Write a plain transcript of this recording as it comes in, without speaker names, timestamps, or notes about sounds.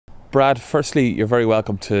Brad, firstly, you're very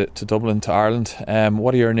welcome to Dublin, to Ireland.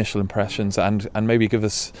 What are your initial impressions, and maybe give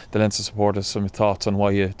us, the Leinster supporters, some thoughts on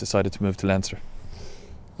why you decided to move to Leinster?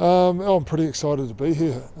 I'm pretty excited to be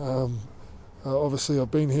here. Obviously,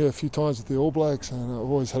 I've been here a few times with the All Blacks, and I've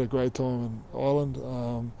always had a great time in Ireland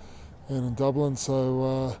and in Dublin.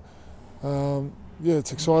 So, yeah,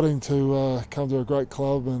 it's exciting to come to a great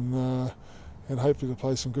club and hopefully to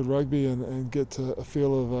play some good rugby and get a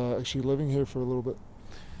feel of actually living here for a little bit.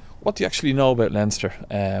 What do you actually know about Leinster?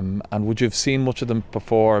 And would you have seen much of them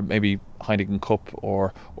before, maybe Heineken Cup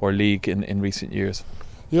or League in recent years?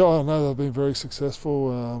 Yeah, I know they've been very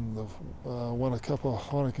successful. They've won a couple of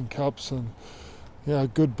Heineken Cups, and a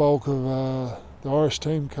good bulk of the Irish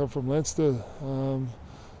team come from Leinster.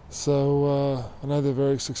 So I know they're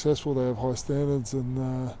very successful. They have high standards,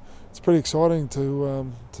 and it's pretty exciting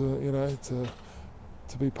to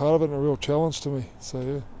be part of it, and a real challenge to me. So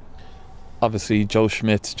yeah. Obviously, Joe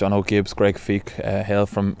Schmidt, John O'Gibbs, Greg Feek hail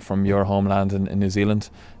from your homeland in New Zealand.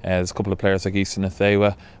 There's a couple of players like Easton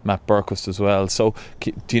Athewa, Matt Burquist as well. So,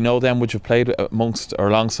 do you know them? Would you have played amongst or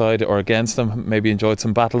alongside or against them? Maybe enjoyed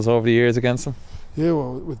some battles over the years against them? Yeah,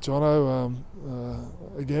 well, with Jono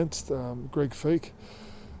against Greg Feek.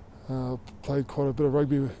 Played quite a bit of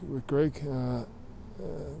rugby with Greg.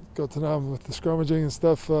 Got to know him with the scrummaging and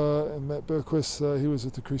stuff. And Matt Burquist, he was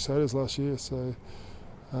at the Crusaders last year. So.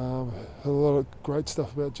 Had a lot of great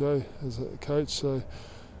stuff about Joe as a coach, so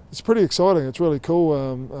it's pretty exciting. It's really cool.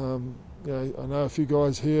 I know a few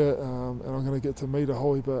guys here, and I'm going to get to meet a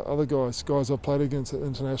whole heap of other guys I've played against at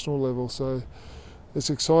international level. So it's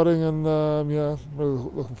exciting, and really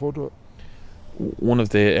looking forward to it. One of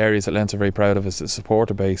the areas that Leinster are very proud of is the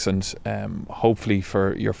supporter base, and hopefully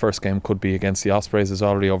for your first game could be against the Ospreys. There's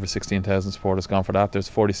already over 16,000 supporters gone for that. There's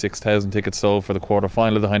 46,000 tickets sold for the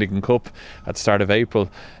quarter-final of the Heineken Cup at the start of April.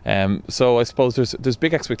 So I suppose there's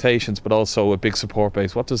big expectations, but also a big support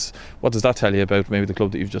base. What does that tell you about maybe the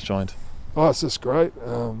club that you've just joined? Oh, it's just great.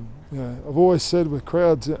 I've always said with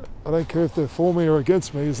crowds, I don't care if they're for me or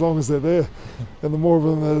against me, as long as they're there. And the more of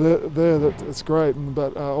them that are there, it's great.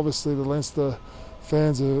 But obviously the Leinster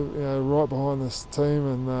fans are right behind this team,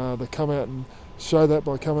 and they come out and show that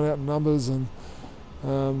by coming out in numbers. And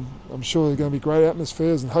I'm sure they're going to be great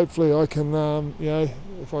atmospheres. And hopefully I can,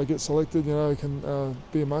 if I get selected, I can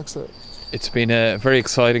be amongst that. It's been a very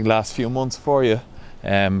exciting last few months for you.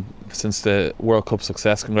 Since the World Cup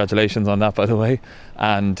success, congratulations on that, by the way,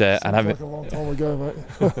 and having like a long time ago,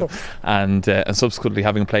 mate. and subsequently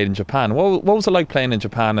having played in Japan. What was it like playing in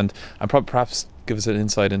Japan, and perhaps give us an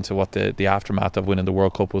insight into what the aftermath of winning the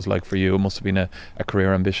World Cup was like for you? It must have been a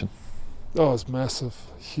career ambition. Oh, it was massive,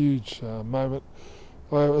 huge moment.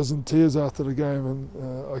 I was in tears after the game,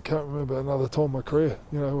 and I can't remember another time in my career.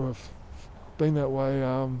 I've been that way.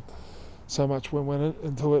 So much went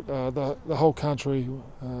into it. The whole country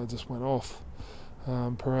just went off.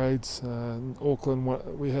 Parades in Auckland,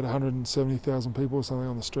 we had 170,000 people or something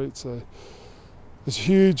on the street. So it's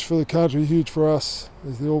huge for the country, huge for us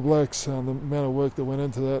as the All Blacks. The amount of work that went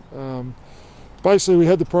into that. Basically, we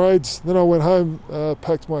had the parades. Then I went home,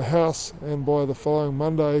 packed my house, and by the following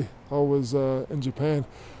Monday, I was in Japan.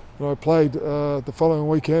 And I played the following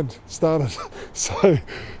weekend. Started. So.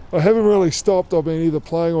 I haven't really stopped. I've been either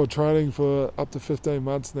playing or training for up to 15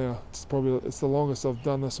 months now. It's the longest I've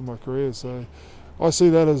done this in my career. So I see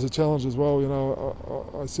that as a challenge as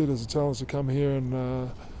well. I see it as a challenge to come here, and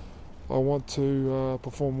I want to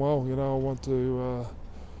perform well. I want to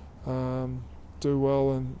do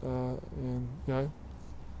well and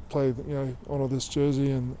play. Honour this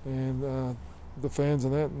jersey and the fans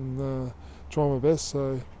and that, and try my best.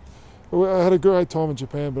 So. I had a great time in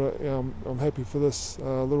Japan, but I'm happy for this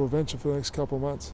little adventure for the next couple of months.